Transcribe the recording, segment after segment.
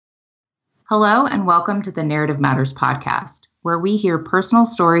Hello, and welcome to the Narrative Matters podcast, where we hear personal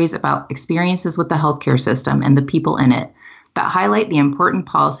stories about experiences with the healthcare system and the people in it that highlight the important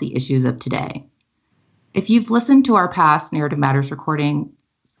policy issues of today. If you've listened to our past Narrative Matters recording,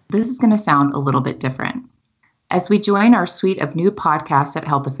 this is going to sound a little bit different. As we join our suite of new podcasts at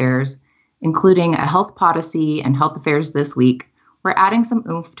Health Affairs, including a Health Podyssey and Health Affairs This Week, we're adding some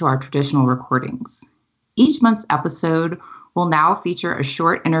oomph to our traditional recordings. Each month's episode will now feature a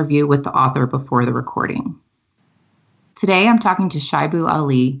short interview with the author before the recording. Today, I'm talking to Shaibu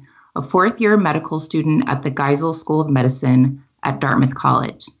Ali, a fourth-year medical student at the Geisel School of Medicine at Dartmouth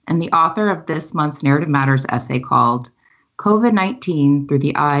College, and the author of this month's Narrative Matters essay called COVID-19 Through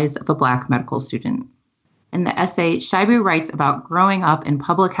the Eyes of a Black Medical Student. In the essay, Shaibu writes about growing up in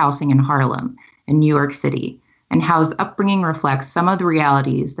public housing in Harlem, in New York City, and how his upbringing reflects some of the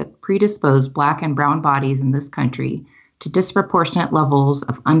realities that predispose Black and brown bodies in this country to disproportionate levels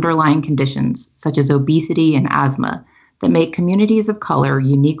of underlying conditions such as obesity and asthma that make communities of color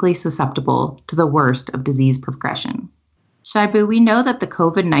uniquely susceptible to the worst of disease progression. Shaibu, we know that the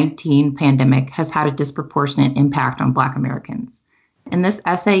COVID-19 pandemic has had a disproportionate impact on Black Americans. In this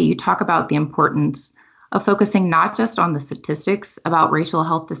essay, you talk about the importance of focusing not just on the statistics about racial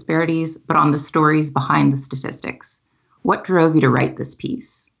health disparities, but on the stories behind the statistics. What drove you to write this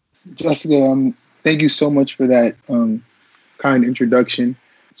piece? Jessica, thank you so much for that kind introduction.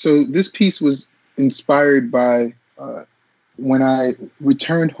 So this piece was inspired by when I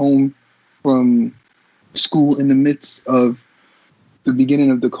returned home from school in the midst of the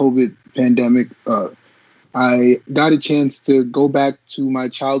beginning of the COVID pandemic. I got a chance to go back to my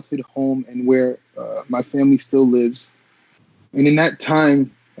childhood home and where my family still lives. And in that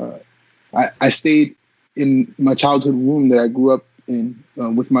time, I stayed in my childhood room that I grew up in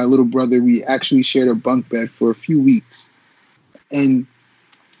with my little brother. We actually shared a bunk bed for a few weeks. And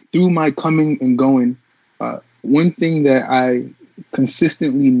through my coming and going, one thing that I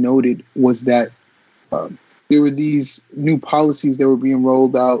consistently noted was that there were these new policies that were being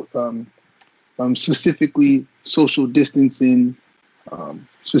rolled out, specifically social distancing,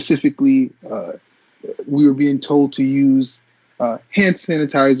 specifically we were being told to use hand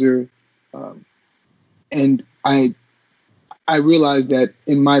sanitizer. And I realized that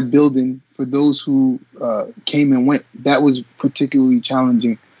in my building, for those who came and went, that was particularly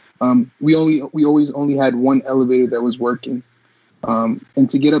challenging. We always only had one elevator that was working. And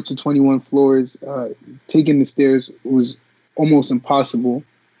to get up to 21 floors, taking the stairs was almost impossible.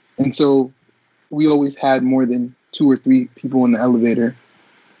 And so we always had more than 2 or 3 people in the elevator.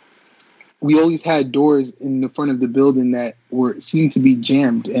 We always had doors in the front of the building that seemed to be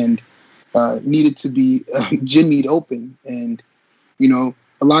jammed and needed to be jimmied open. And,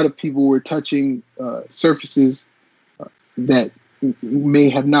 a lot of people were touching surfaces that may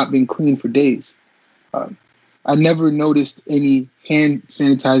have not been clean for days. I never noticed any hand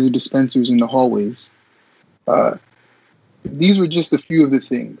sanitizer dispensers in the hallways. These were just a few of the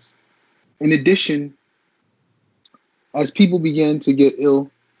things. In addition, as people began to get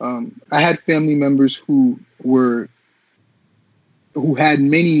ill, I had family members who had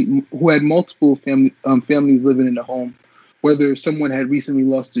multiple families living in the home, whether someone had recently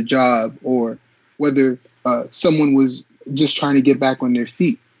lost a job or whether someone was just trying to get back on their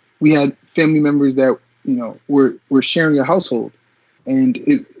feet. We had family members that were sharing a household, and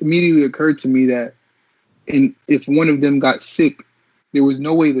it immediately occurred to me that if one of them got sick, there was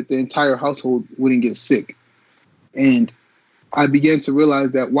no way that the entire household wouldn't get sick. And I began to realize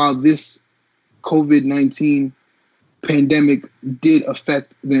that while this COVID-19 pandemic did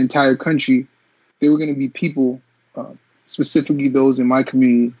affect the entire country, there were going to be people, specifically those in my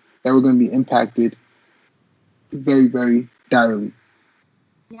community, that were going to be impacted very, very direly.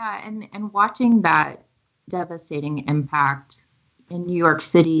 Yeah, and watching that devastating impact in New York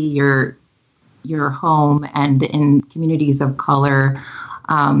City, your home, and in communities of color,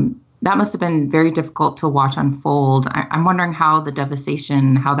 that must have been very difficult to watch unfold. I'm wondering how the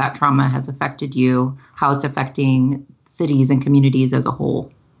devastation, how that trauma has affected you, how it's affecting cities and communities as a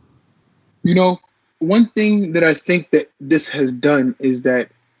whole. One thing that I think that this has done is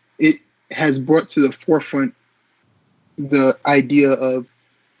that it has brought to the forefront the idea of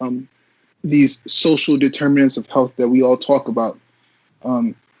these social determinants of health that we all talk about.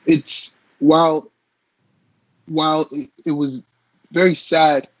 It's while it was very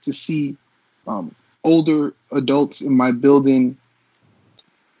sad to see older adults in my building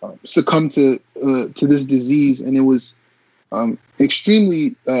succumb to this disease, and it was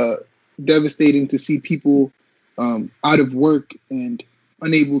extremely devastating to see people out of work and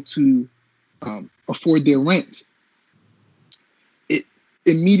unable to afford their rent.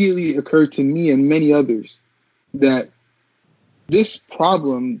 immediately occurred to me and many others that this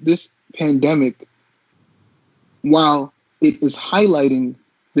problem, this pandemic, while it is highlighting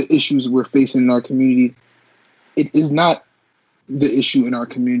the issues we're facing in our community, it is not the issue in our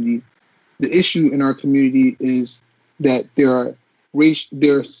community. The issue in our community is that there are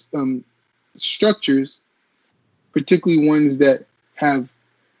structures, particularly ones that have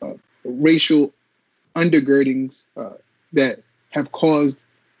racial undergirdings that have caused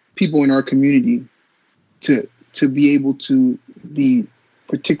people in our community to be able to be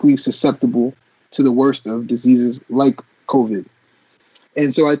particularly susceptible to the worst of diseases like COVID.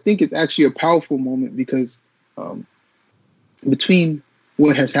 And so I think it's actually a powerful moment because between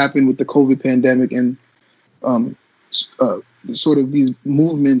what has happened with the COVID pandemic and sort of these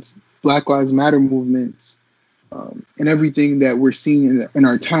movements, Black Lives Matter movements, and everything that we're seeing in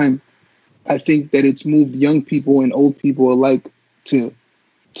our time, I think that it's moved young people and old people alike to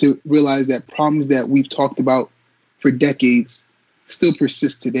realize that problems that we've talked about for decades still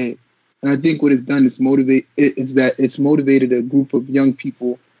persist today. And I think what it's done is it's motivated a group of young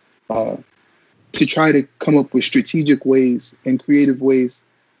people to try to come up with strategic ways and creative ways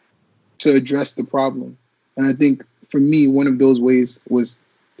to address the problem. And I think for me, one of those ways was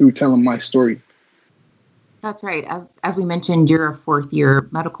through telling my story. That's right. As we mentioned, you're a fourth-year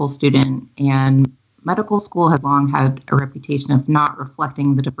medical student, and medical school has long had a reputation of not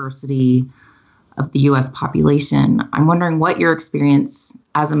reflecting the diversity of the U.S. population. I'm wondering what your experience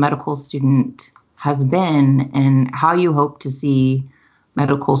as a medical student has been and how you hope to see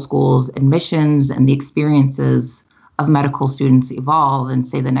medical schools admissions and the experiences of medical students evolve in,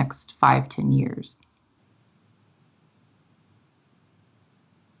 say, the next 5-10 years.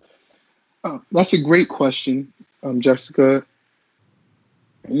 That's a great question, Jessica.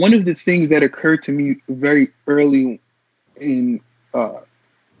 One of the things that occurred to me very early in the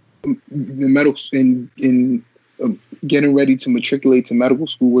medical in getting ready to matriculate to medical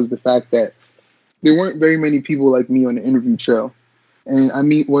school was the fact that there weren't very many people like me on the interview trail. And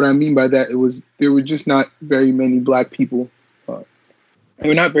what I mean by that, there were just not very many Black people. There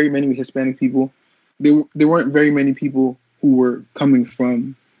were not very many Hispanic people. There weren't very many people who were coming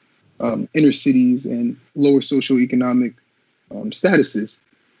from inner cities and lower socioeconomic statuses.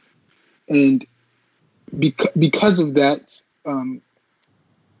 And because of that,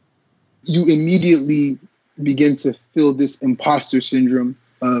 you immediately begin to feel this imposter syndrome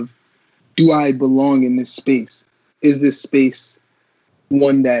of, do I belong in this space? Is this space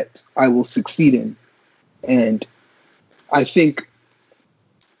one that I will succeed in? And I think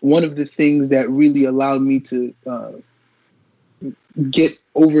one of the things that really allowed me to get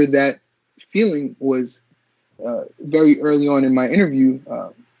over that feeling was very early on in my interview.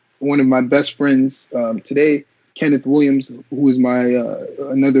 One of my best friends today, Kenneth Williams, who is my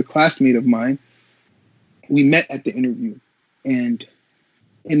another classmate of mine, we met at the interview. And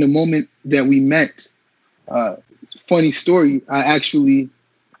in the moment that we met, funny story, I actually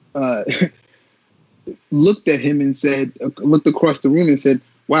looked at him and said, looked across the room and said,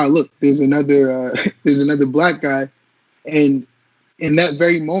 wow, look, there's another Black guy. And in that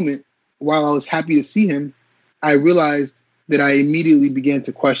very moment, while I was happy to see him, I realized that I immediately began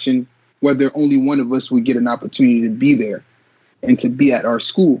to question whether only one of us would get an opportunity to be there and to be at our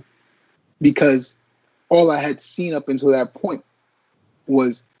school. Because all I had seen up until that point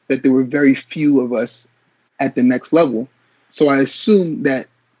was that there were very few of us at the next level. So I assumed that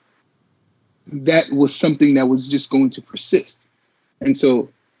that was something that was just going to persist. And so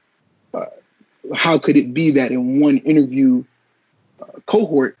how could it be that in one interview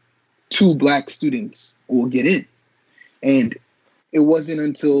cohort, 2 Black students will get in? And it wasn't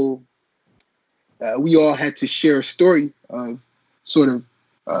until we all had to share a story of sort of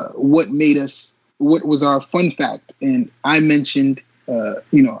what was our fun fact. And I mentioned,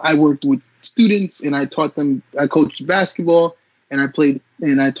 I worked with students and I coached basketball and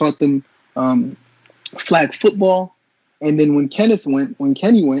I taught them flag football. And then when Kenny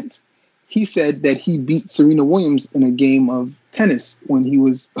went, he said that he beat Serena Williams in a game of tennis when he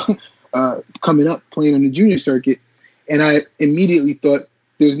was coming up playing on the junior circuit. And I immediately thought,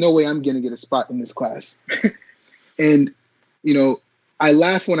 there's no way I'm going to get a spot in this class. And, I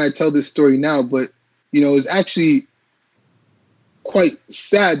laugh when I tell this story now, but, it's actually quite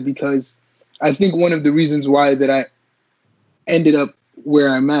sad because I think one of the reasons why that I ended up where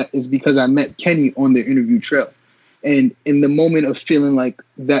I'm at is because I met Kenny on the interview trail. And in the moment of feeling like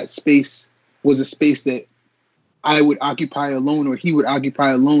that space was a space that I would occupy alone or he would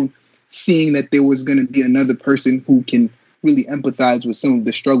occupy alone, seeing that there was going to be another person who can really empathize with some of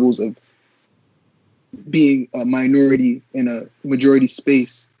the struggles of being a minority in a majority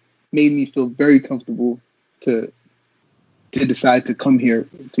space made me feel very comfortable to decide to come here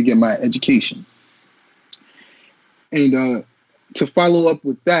to get my education. And to follow up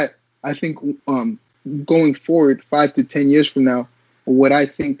with that, I think going forward 5 to 10 years from now, what I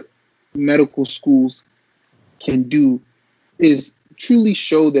think medical schools can do is truly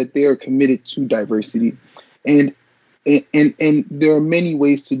show that they are committed to diversity. And there are many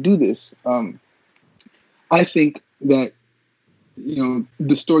ways to do this. I think that,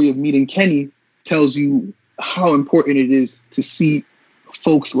 the story of meeting Kenny tells you how important it is to see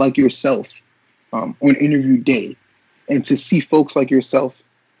folks like yourself on interview day, and to see folks like yourself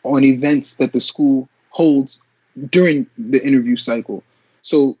on events that the school holds during the interview cycle.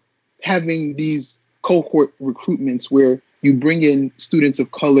 So having these cohort recruitments where you bring in students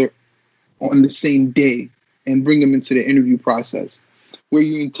of color on the same day and bring them into the interview process, where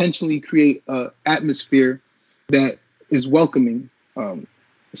you intentionally create an atmosphere that is welcoming,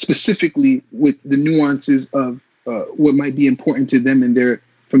 specifically with the nuances of what might be important to them in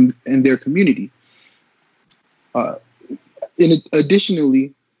their community.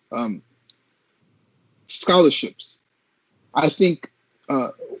 Additionally, scholarships. I think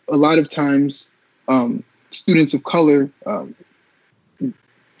a lot of times students of color,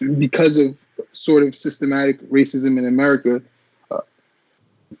 because of sort of systematic racism in America,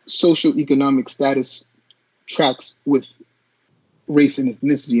 social economic status tracks with race and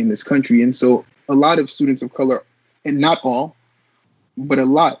ethnicity in this country. And so a lot of students of color, and not all, but a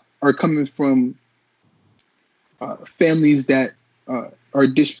lot, are coming from families that are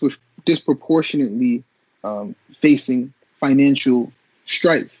disproportionately facing financial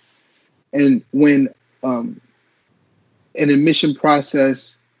strife. And when an admission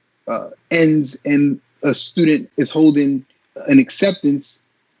process ends and a student is holding an acceptance,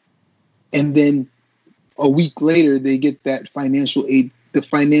 and then a week later they get that financial aid, the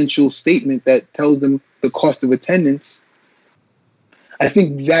financial statement that tells them the cost of attendance, I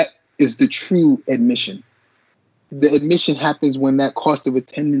think that is the true admission. The admission happens when that cost of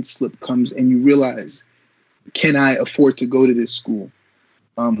attendance slip comes and you realize, can I afford to go to this school?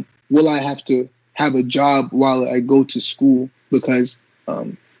 Will I have to have a job while I go to school because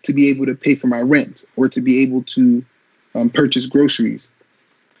to be able to pay for my rent or to be able to purchase groceries?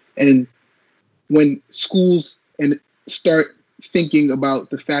 And when schools start thinking about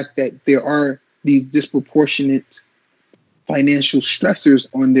the fact that there are these disproportionate financial stressors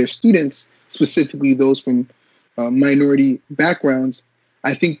on their students, specifically those from minority backgrounds,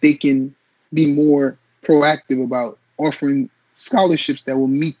 I think they can be more proactive about offering scholarships that will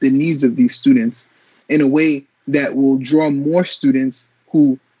meet the needs of these students in a way that will draw more students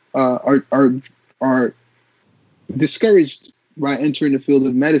who are discouraged by entering the field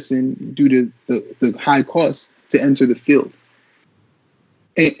of medicine due to the high cost to enter the field.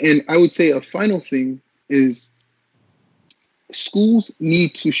 And I would say a final thing is schools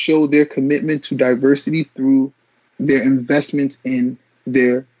need to show their commitment to diversity through their investments in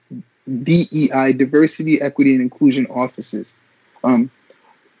their DEI, diversity, equity, and inclusion offices.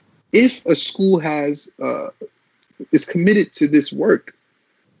 If a school is committed to this work,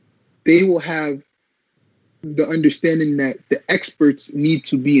 they will have the understanding that the experts need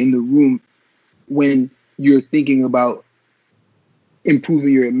to be in the room when you're thinking about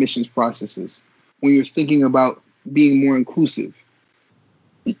improving your admissions processes, when you're thinking about being more inclusive.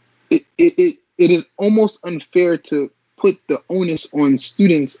 It is almost unfair to put the onus on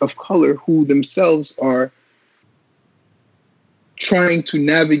students of color who themselves are trying to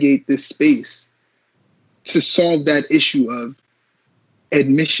navigate this space to solve that issue of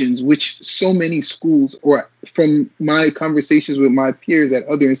admissions, which so many schools, or from my conversations with my peers at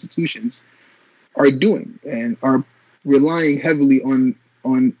other institutions, are doing and are relying heavily on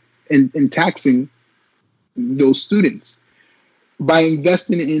and taxing those students. By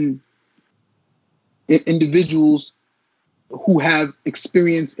investing in individuals who have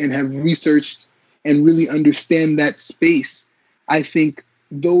experience and have researched and really understand that space, I think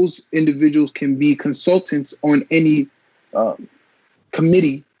those individuals can be consultants on any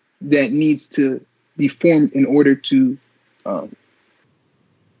committee that needs to be formed in order to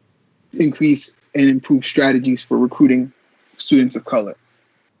increase and improve strategies for recruiting students of color.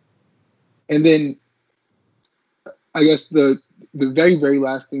 And then I guess the very, very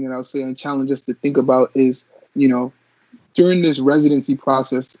last thing that I'll say and challenge us to think about is, during this residency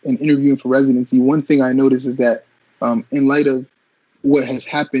process and interviewing for residency, one thing I noticed is that in light of what has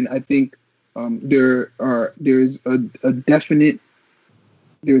happened, I think there's a definite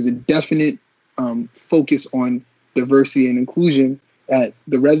focus on diversity and inclusion at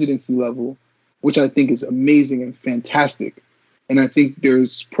the residency level. which I think is amazing and fantastic. And I think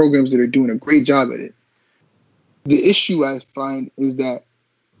there's programs that are doing a great job at it. The issue I find is that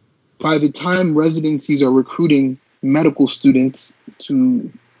by the time residencies are recruiting medical students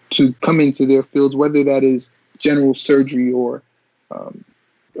to come into their fields, whether that is general surgery or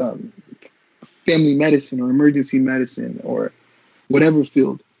family medicine or emergency medicine or whatever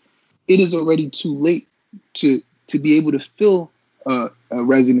field, it is already too late to be able to fill a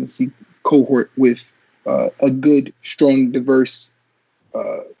residency cohort with good, strong, diverse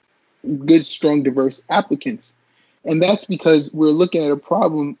applicants. And that's because we're looking at a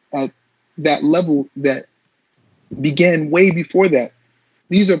problem at that level that began way before that.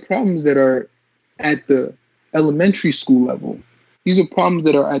 These are problems that are at the elementary school level. These are problems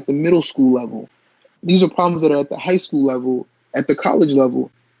that are at the middle school level. These are problems that are at the high school level, at the college level.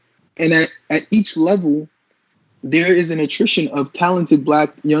 And at each level, there is an attrition of talented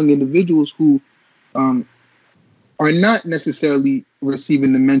Black young individuals who are not necessarily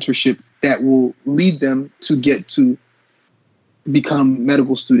receiving the mentorship that will lead them to get to become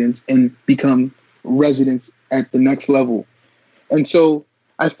medical students and become residents at the next level. And so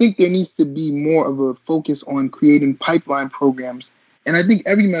I think there needs to be more of a focus on creating pipeline programs. And I think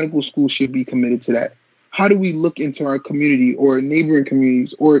every medical school should be committed to that. How do we look into our community or neighboring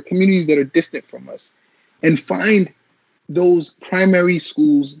communities or communities that are distant from us and find those primary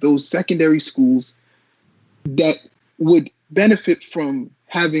schools, those secondary schools that would benefit from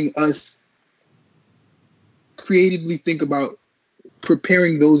having us creatively think about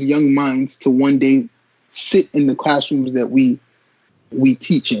preparing those young minds to one day sit in the classrooms that we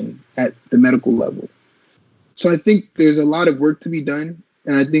teach in at the medical level. So I think there's a lot of work to be done.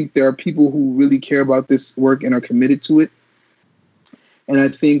 And I think there are people who really care about this work and are committed to it. And I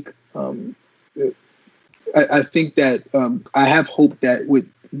think that I have hope that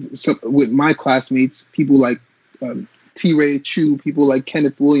with my classmates, people like T. Ray Chu, people like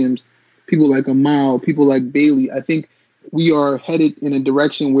Kenneth Williams, people like Amal, people like Bailey, I think we are headed in a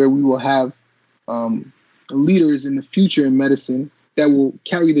direction where we will have leaders in the future in medicine that will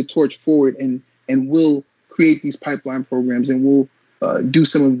carry the torch forward and will create these pipeline programs and will do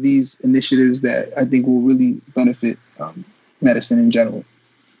some of these initiatives that I think will really benefit medicine in general.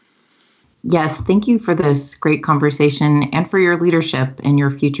 Yes, thank you for this great conversation and for your leadership and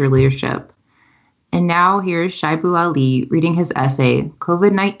your future leadership. And now here's Shaibu Ali reading his essay,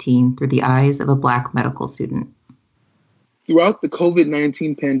 COVID-19 Through the Eyes of a Black Medical Student. Throughout the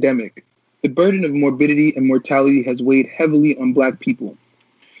COVID-19 pandemic, the burden of morbidity and mortality has weighed heavily on Black people.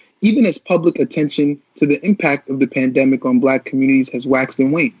 Even as public attention to the impact of the pandemic on Black communities has waxed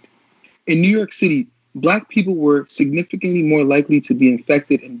and waned. In New York City, Black people were significantly more likely to be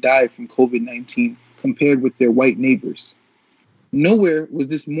infected and die from COVID-19 compared with their white neighbors. Nowhere was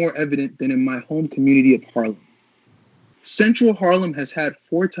this more evident than in my home community of Harlem. Central Harlem has had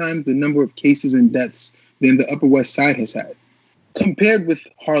 4 times the number of cases and deaths than the Upper West Side has had. Compared with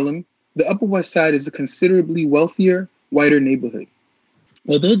Harlem, the Upper West Side is a considerably wealthier, whiter neighborhood.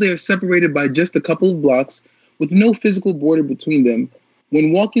 Although they are separated by just a couple of blocks with no physical border between them,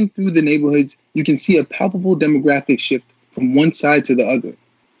 when walking through the neighborhoods, you can see a palpable demographic shift from one side to the other.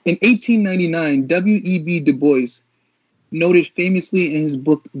 In 1899, W.E.B. Du Bois noted famously in his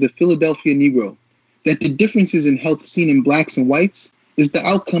book, The Philadelphia Negro, that the differences in health seen in Blacks and whites is the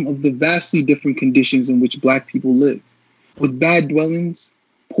outcome of the vastly different conditions in which Black people live, with bad dwellings,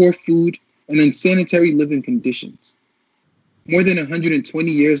 poor food, and unsanitary living conditions. More than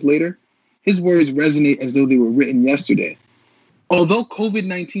 120 years later, his words resonate as though they were written yesterday. Although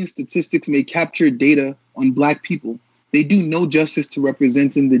COVID-19 statistics may capture data on Black people, they do no justice to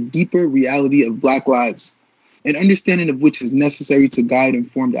representing the deeper reality of Black lives, an understanding of which is necessary to guide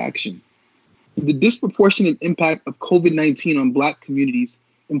informed action. The disproportionate impact of COVID-19 on Black communities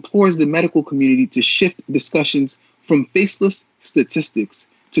implores the medical community to shift discussions from faceless statistics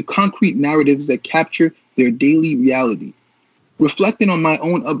to concrete narratives that capture their daily reality. Reflecting on my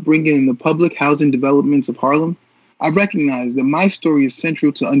own upbringing in the public housing developments of Harlem, I recognize that my story is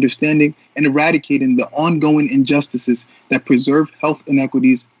central to understanding and eradicating the ongoing injustices that preserve health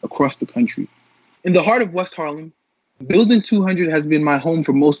inequities across the country. In the heart of West Harlem, Building 200 has been my home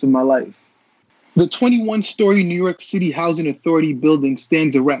for most of my life. The 21-story New York City Housing Authority building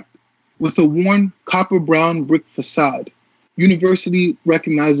stands erect, with a worn copper-brown brick facade, universally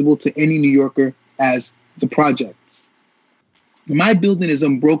recognizable to any New Yorker as the Projects. My building is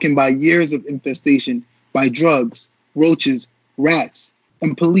unbroken by years of infestation by drugs, roaches, rats,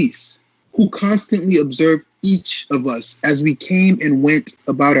 and police, who constantly observe each of us as we came and went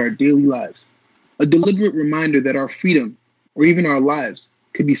about our daily lives. A deliberate reminder that our freedom, or even our lives,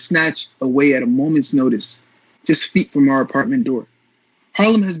 could be snatched away at a moment's notice, just feet from our apartment door.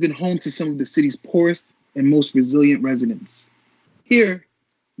 Harlem has been home to some of the city's poorest and most resilient residents. Here,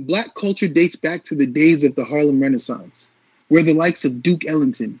 Black culture dates back to the days of the Harlem Renaissance, where the likes of Duke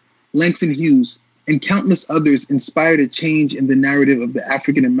Ellington, Langston Hughes, and countless others inspired a change in the narrative of the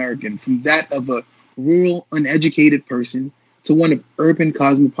African American from that of a rural, uneducated person to one of urban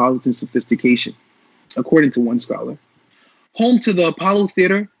cosmopolitan sophistication, according to one scholar. Home to the Apollo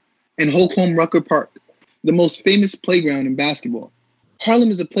Theater and Holcomb Rucker Park, the most famous playground in basketball.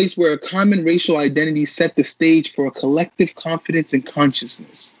 Harlem is a place where a common racial identity set the stage for a collective confidence and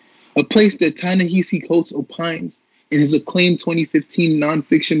consciousness, a place that Ta-Nehisi Coates opines in his acclaimed 2015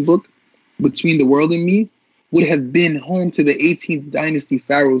 nonfiction book, Between the World and Me, would have been home to the 18th dynasty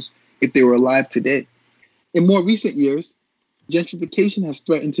pharaohs if they were alive today. In more recent years, gentrification has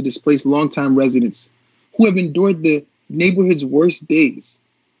threatened to displace longtime residents who have endured the neighborhood's worst days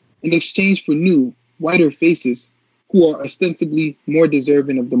in exchange for new, whiter faces who are ostensibly more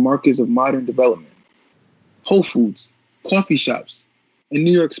deserving of the markers of modern development. Whole Foods, coffee shops, and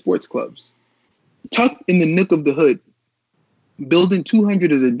New York sports clubs. Tucked in the nook of the hood, Building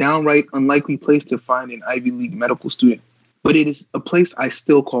 200 is a downright unlikely place to find an Ivy League medical student, but it is a place I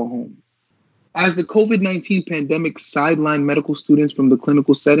still call home. As the COVID-19 pandemic sidelined medical students from the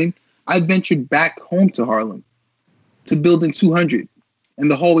clinical setting, I ventured back home to Harlem, to Building 200,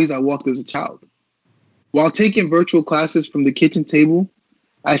 and the hallways I walked as a child. While taking virtual classes from the kitchen table,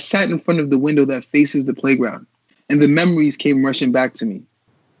 I sat in front of the window that faces the playground, and the memories came rushing back to me.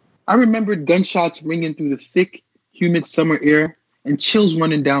 I remembered gunshots ringing through the thick, humid summer air and chills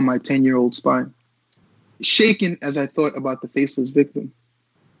running down my 10-year-old spine, shaken as I thought about the faceless victim.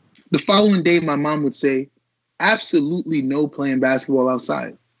 The following day, my mom would say, absolutely no playing basketball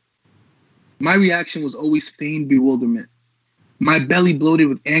outside. My reaction was always feigned bewilderment. My belly bloated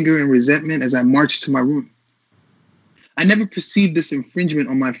with anger and resentment as I marched to my room. I never perceived this infringement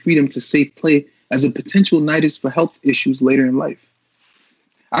on my freedom to safe play as a potential nidus for health issues later in life.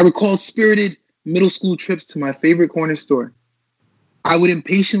 I recalled spirited middle school trips to my favorite corner store. I would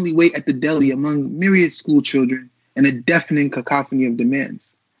impatiently wait at the deli among myriad school children and a deafening cacophony of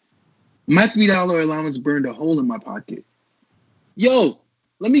demands. My $3 allowance burned a hole in my pocket. Yo,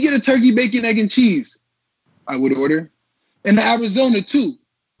 let me get a turkey, bacon, egg, and cheese, I would order. And the Arizona, too.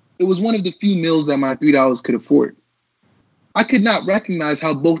 It was one of the few meals that my $3 could afford. I could not recognize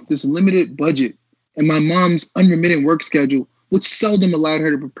how both this limited budget and my mom's unremitting work schedule, which seldom allowed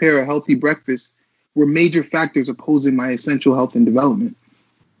her to prepare a healthy breakfast, were major factors opposing my essential health and development.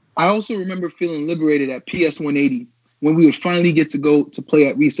 I also remember feeling liberated at PS 180 when we would finally get to go to play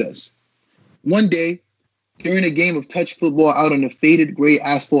at recess. One day, during a game of touch football out on the faded gray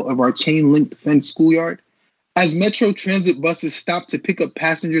asphalt of our chain-linked fenced schoolyard, as Metro Transit buses stopped to pick up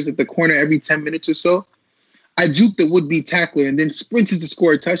passengers at the corner every 10 minutes or so, I juked the would-be tackler and then sprinted to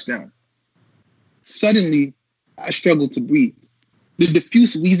score a touchdown. Suddenly, I struggled to breathe. The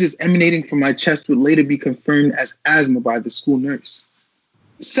diffuse wheezes emanating from my chest would later be confirmed as asthma by the school nurse.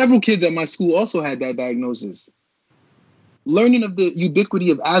 Several kids at my school also had that diagnosis. Learning of the ubiquity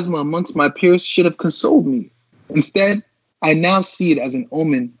of asthma amongst my peers should have consoled me. Instead, I now see it as an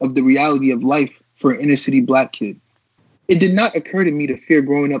omen of the reality of life for an inner-city Black kid. It did not occur to me to fear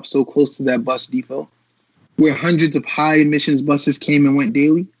growing up so close to that bus depot, where hundreds of high-emissions buses came and went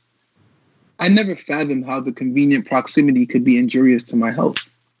daily. I never fathomed how the convenient proximity could be injurious to my health.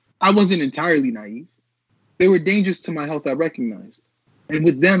 I wasn't entirely naive. They were dangers to my health I recognized, and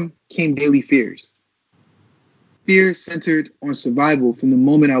with them came daily fears. Fear centered on survival from the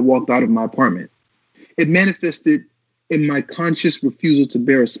moment I walked out of my apartment. It manifested in my conscious refusal to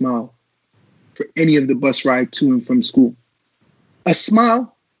bear a smile for any of the bus ride to and from school. A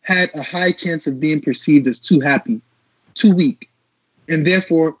smile had a high chance of being perceived as too happy, too weak, and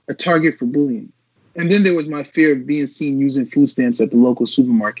therefore a target for bullying. And then there was my fear of being seen using food stamps at the local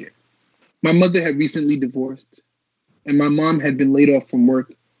supermarket. My mother had recently divorced, and my mom had been laid off from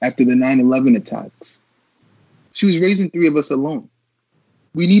work after the 9/11 attacks. She was raising 3 of us alone.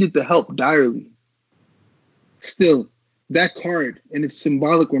 We needed the help direly. Still, that card and its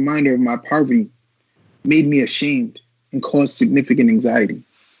symbolic reminder of my poverty made me ashamed and caused significant anxiety.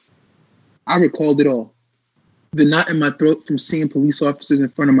 I recalled it all. The knot in my throat from seeing police officers in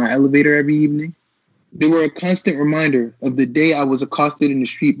front of my elevator every evening. They were a constant reminder of the day I was accosted in the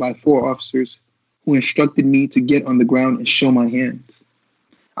street by 4 officers who instructed me to get on the ground and show my hands.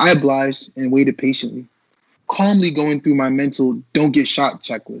 I obliged and waited patiently, calmly going through my mental don't get shot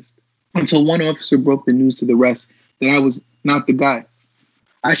checklist, until one officer broke the news to the rest that I was not the guy.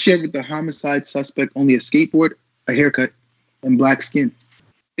 I shared with the homicide suspect only a skateboard, a haircut, and Black skin.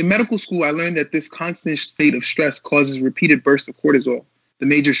 In medical school, I learned that this constant state of stress causes repeated bursts of cortisol, the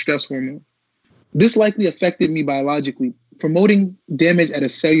major stress hormone. This likely affected me biologically, promoting damage at a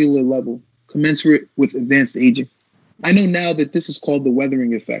cellular level, commensurate with advanced aging. I know now that this is called the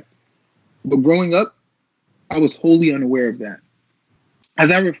weathering effect. But growing up, I was wholly unaware of that.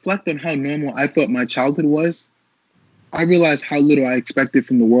 As I reflect on how normal I thought my childhood was, I realize how little I expected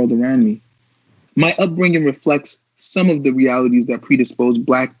from the world around me. My upbringing reflects some of the realities that predispose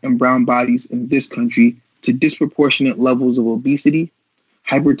Black and brown bodies in this country to disproportionate levels of obesity,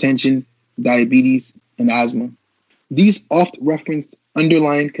 hypertension, diabetes, and asthma. These oft-referenced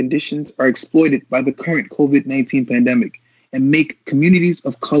underlying conditions are exploited by the current COVID-19 pandemic and make communities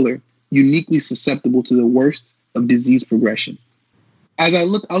of color uniquely susceptible to the worst of disease progression. As I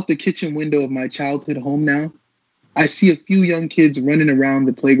look out the kitchen window of my childhood home now, I see a few young kids running around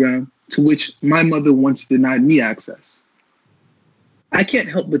the playground to which my mother once denied me access. I can't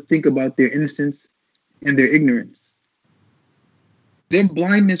help but think about their innocence and their ignorance. Their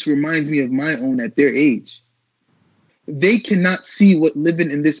blindness reminds me of my own at their age. They cannot see what living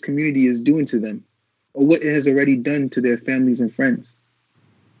in this community is doing to them or what it has already done to their families and friends.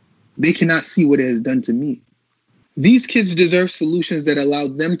 They cannot see what it has done to me. These kids deserve solutions that allow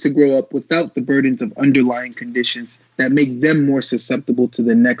them to grow up without the burdens of underlying conditions that make them more susceptible to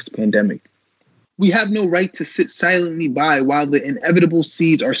the next pandemic. We have no right to sit silently by while the inevitable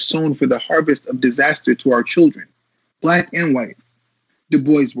seeds are sown for the harvest of disaster to our children, Black and white. Du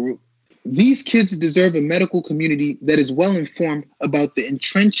Bois wrote, "These kids deserve a medical community that is well informed about the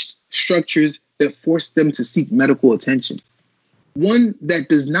entrenched structures that force them to seek medical attention. One that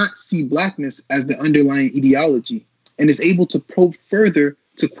does not see Blackness as the underlying ideology and is able to probe further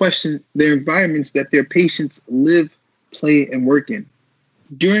to question the environments that their patients live, play, and work in."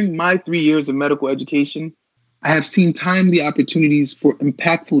 During my 3 years of medical education, I have seen timely opportunities for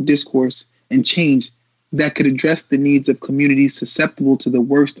impactful discourse and change that could address the needs of communities susceptible to the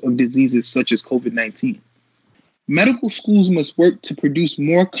worst of diseases such as COVID-19. Medical schools must work to produce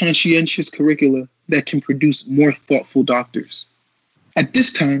more conscientious curricula that can produce more thoughtful doctors. At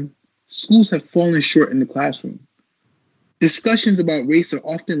this time, schools have fallen short in the classroom. Discussions about race are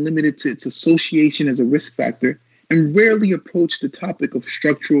often limited to its association as a risk factor and rarely approach the topic of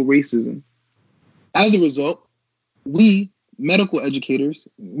structural racism. As a result, we, medical educators,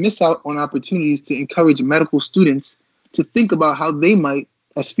 miss out on opportunities to encourage medical students to think about how they might,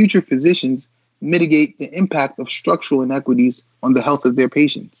 as future physicians, mitigate the impact of structural inequities on the health of their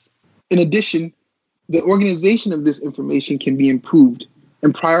patients. In addition, the organization of this information can be improved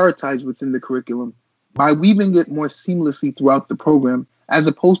and prioritized within the curriculum by weaving it more seamlessly throughout the program, as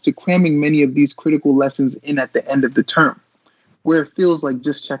opposed to cramming many of these critical lessons in at the end of the term, where it feels like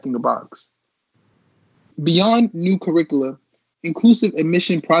just checking a box. Beyond new curricula, inclusive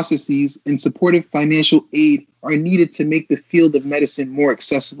admission processes and supportive financial aid are needed to make the field of medicine more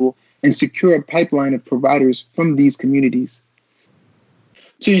accessible and secure a pipeline of providers from these communities.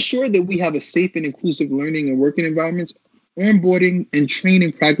 To ensure that we have a safe and inclusive learning and working environments, onboarding and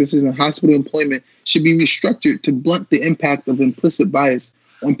training practices in hospital employment should be restructured to blunt the impact of implicit bias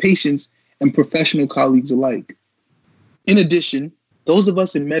on patients and professional colleagues alike. In addition, those of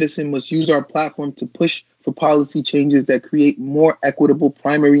us in medicine must use our platform to push for policy changes that create more equitable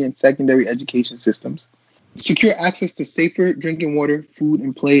primary and secondary education systems, secure access to safer drinking water, food,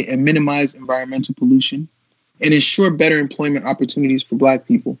 and play, and minimize environmental pollution, and ensure better employment opportunities for Black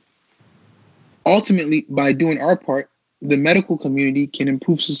people. Ultimately, by doing our part, the medical community can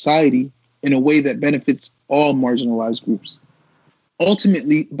improve society in a way that benefits all marginalized groups.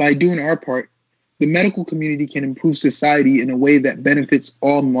 Ultimately, by doing our part, the medical community can improve society in a way that benefits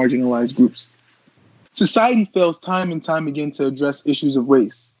all marginalized groups. Society fails time and time again to address issues of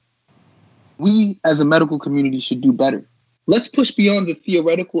race. We, as a medical community, should do better. Let's push beyond the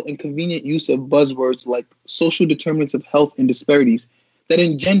theoretical and convenient use of buzzwords like social determinants of health and disparities that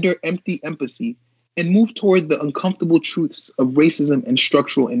engender empty empathy and move toward the uncomfortable truths of racism and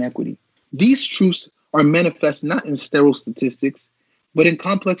structural inequity. These truths are manifest not in sterile statistics, but in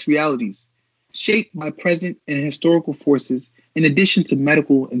complex realities, shaped by present and historical forces, in addition to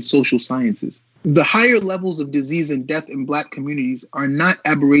medical and social sciences. The higher levels of disease and death in Black communities are not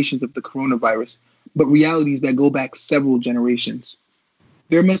aberrations of the coronavirus, but realities that go back several generations.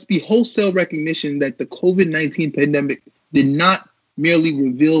 There must be wholesale recognition that the COVID-19 pandemic did not merely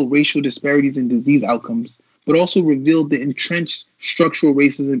reveal racial disparities in disease outcomes, but also revealed the entrenched structural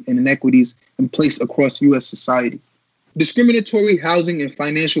racism and inequities in place across U.S. society. Discriminatory housing and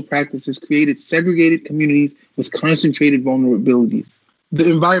financial practices created segregated communities with concentrated vulnerabilities. The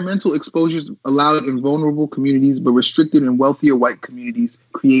environmental exposures allowed in vulnerable communities but restricted in wealthier white communities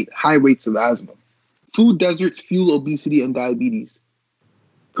create high rates of asthma. Food deserts fuel obesity and diabetes.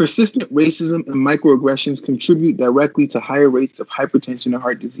 Persistent racism and microaggressions contribute directly to higher rates of hypertension and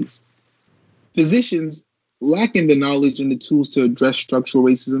heart disease. Physicians, lacking the knowledge and the tools to address structural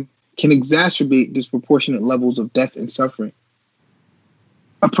racism, can exacerbate disproportionate levels of death and suffering.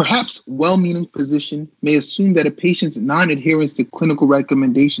 A perhaps well-meaning physician may assume that a patient's non-adherence to clinical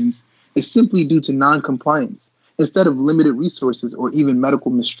recommendations is simply due to non-compliance, instead of limited resources or even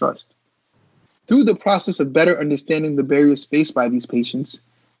medical mistrust. Through the process of better understanding the barriers faced by these patients,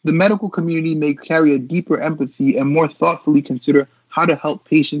 the medical community may carry a deeper empathy and more thoughtfully consider how to help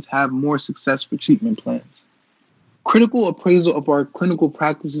patients have more successful treatment plans. Critical appraisal of our clinical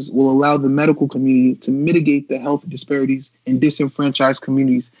practices will allow the medical community to mitigate the health disparities in disenfranchised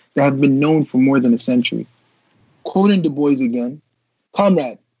communities that have been known for more than a century. Quoting Du Bois again,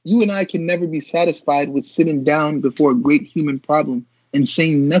 "Comrade, you and I can never be satisfied with sitting down before a great human problem and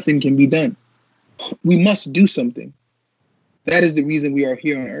saying nothing can be done. We must do something. That is the reason we are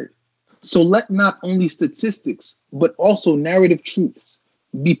here on Earth. So let not only statistics, but also narrative truths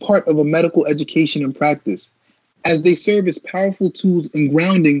be part of a medical education and practice, as they serve as powerful tools in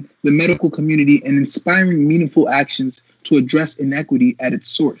grounding the medical community and inspiring meaningful actions to address inequity at its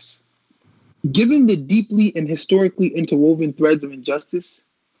source." Given the deeply and historically interwoven threads of injustice,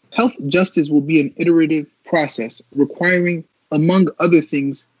 health justice will be an iterative process requiring, among other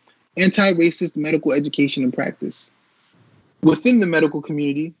things, anti-racist medical education and practice. Within the medical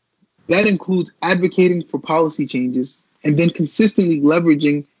community, that includes advocating for policy changes and then consistently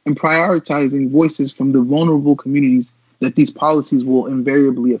leveraging and prioritizing voices from the vulnerable communities that these policies will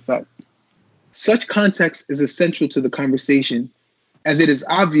invariably affect. Such context is essential to the conversation, as it is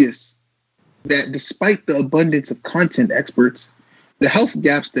obvious that despite the abundance of content experts, the health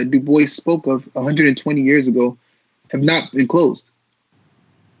gaps that Du Bois spoke of 120 years ago have not been closed.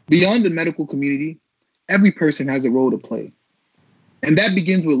 Beyond the medical community, every person has a role to play. And that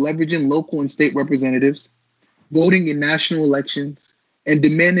begins with leveraging local and state representatives, voting in national elections, and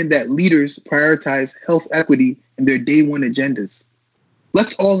demanding that leaders prioritize health equity in their day one agendas.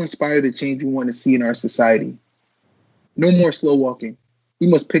 Let's all inspire the change we want to see in our society. No more slow walking. We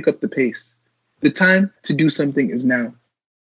must pick up the pace. The time to do something is now.